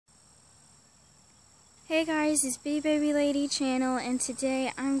guys, it's Big Baby Lady channel, and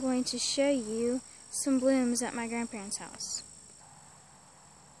today I'm going to show you some blooms at my grandparents' house.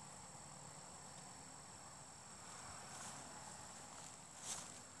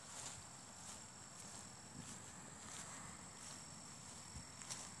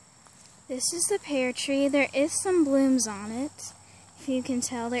 This is the pear tree. There is some blooms on it, if you can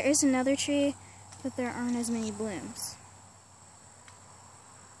tell. There is another tree, but there aren't as many blooms.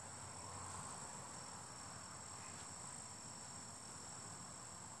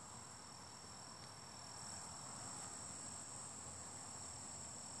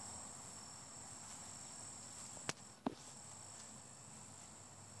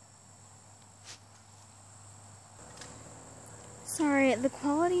 Sorry, the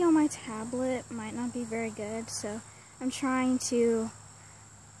quality on my tablet might not be very good, so I'm trying to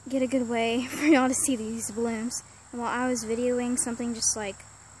get a good way for y'all to see these blooms. And while I was videoing, something just like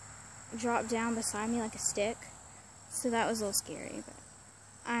dropped down beside me like a stick, so that was a little scary, but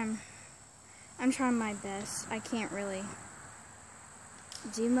I'm trying my best. I can't really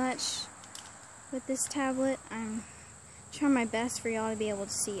do much with this tablet. I'm trying my best for y'all to be able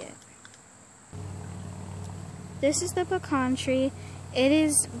to see it. This is the pecan tree. It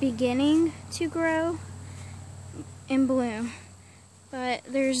is beginning to grow and bloom, but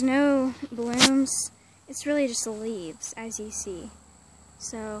there's no blooms. It's really just the leaves, as you see.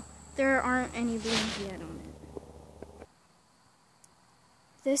 So there aren't any blooms yet on it.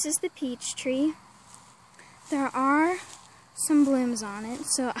 This is the peach tree. There are some blooms on it,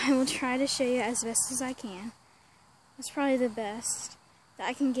 so I will try to show you as best as I can. That's probably the best that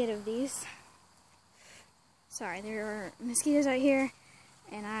I can get of these. Sorry, there are mosquitoes out here,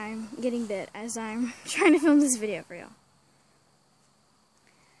 and I'm getting bit as I'm trying to film this video for y'all.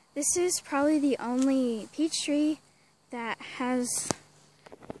 This is probably the only peach tree that has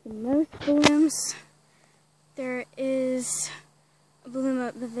the most blooms. There is a bloom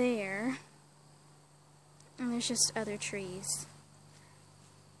up there, and there's just other trees.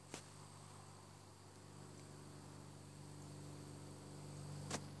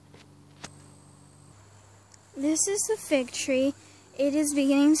 This is the fig tree. It is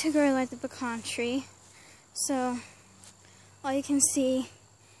beginning to grow like the pecan tree. So all you can see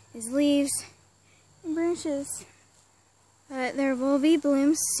is leaves and branches. But there will be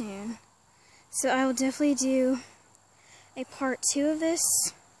blooms soon. So I will definitely do a part 2 of this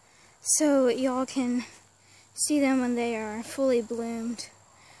so y'all can see them when they are fully bloomed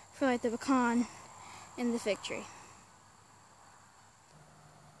for like the pecan and the fig tree.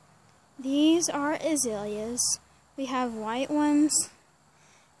 These are azaleas. We have white ones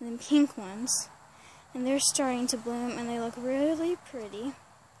and then pink ones, and they're starting to bloom and they look really pretty.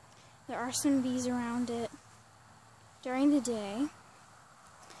 There are some bees around it during the day.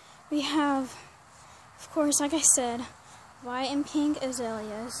 We have, of course, like I said, white and pink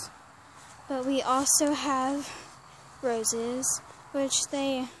azaleas, but we also have roses, which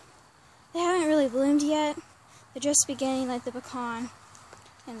they haven't really bloomed yet. They're just beginning like the pecan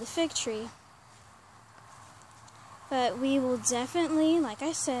and the fig tree. But we will definitely, like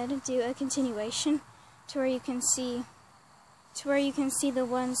I said, do a continuation to where you can see the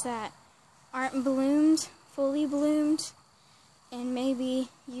ones that aren't bloomed, fully bloomed, and maybe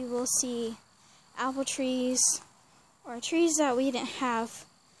you will see apple trees or trees that we didn't have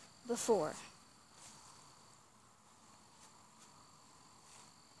before.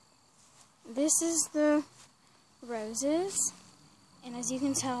 This is the roses. And as you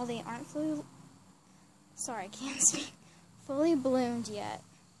can tell, they aren't fully bloomed yet.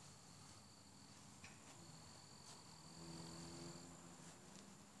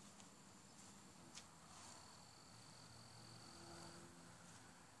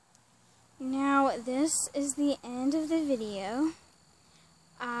 Now, this is the end of the video.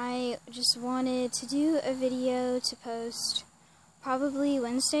 I just wanted to do a video to post probably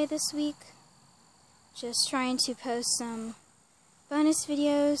Wednesday this week. Just trying to post some bonus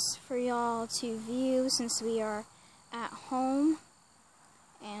videos for y'all to view since we are at home,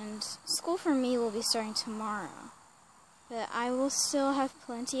 and school for me will be starting tomorrow, but I will still have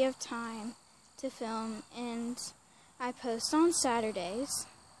plenty of time to film, and I post on Saturdays,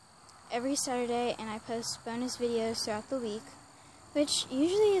 every Saturday, and I post bonus videos throughout the week, which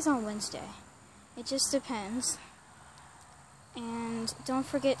usually is on Wednesday. It just depends. And don't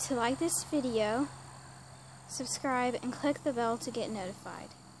forget to like this video, subscribe, and click the bell to get notified.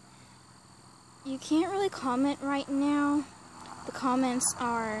 You can't really comment right now. The comments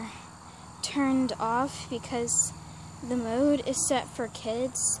are turned off because the mode is set for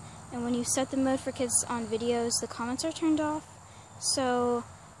kids, and when you set the mode for kids on videos, the comments are turned off. So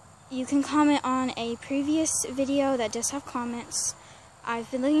you can comment on a previous video that does have comments.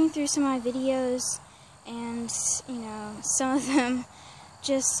 I've been looking through some of my videos, and, you know, some of them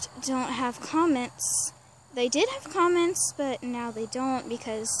just don't have comments. They did have comments, but now they don't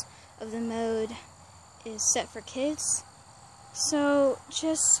because of the mode is set for kids. So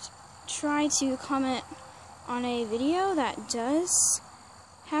just try to comment on a video that does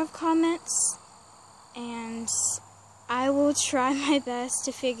have comments, and I will try my best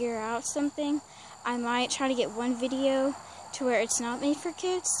to figure out something. I might try to get one video to where it's not made for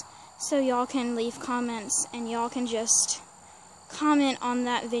kids, so y'all can leave comments and y'all can just comment on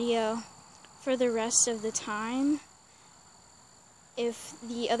that video for the rest of the time if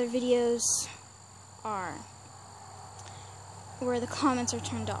the other videos are where the comments are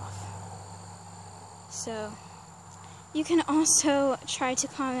turned off. So you can also try to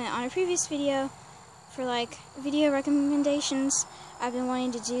comment on a previous video for like video recommendations. I've been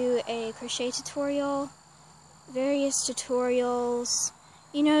wanting to do a crochet tutorial, various tutorials,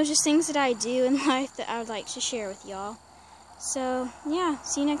 you know, just things that I do in life that I would like to share with y'all. So yeah,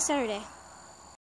 see you next Saturday.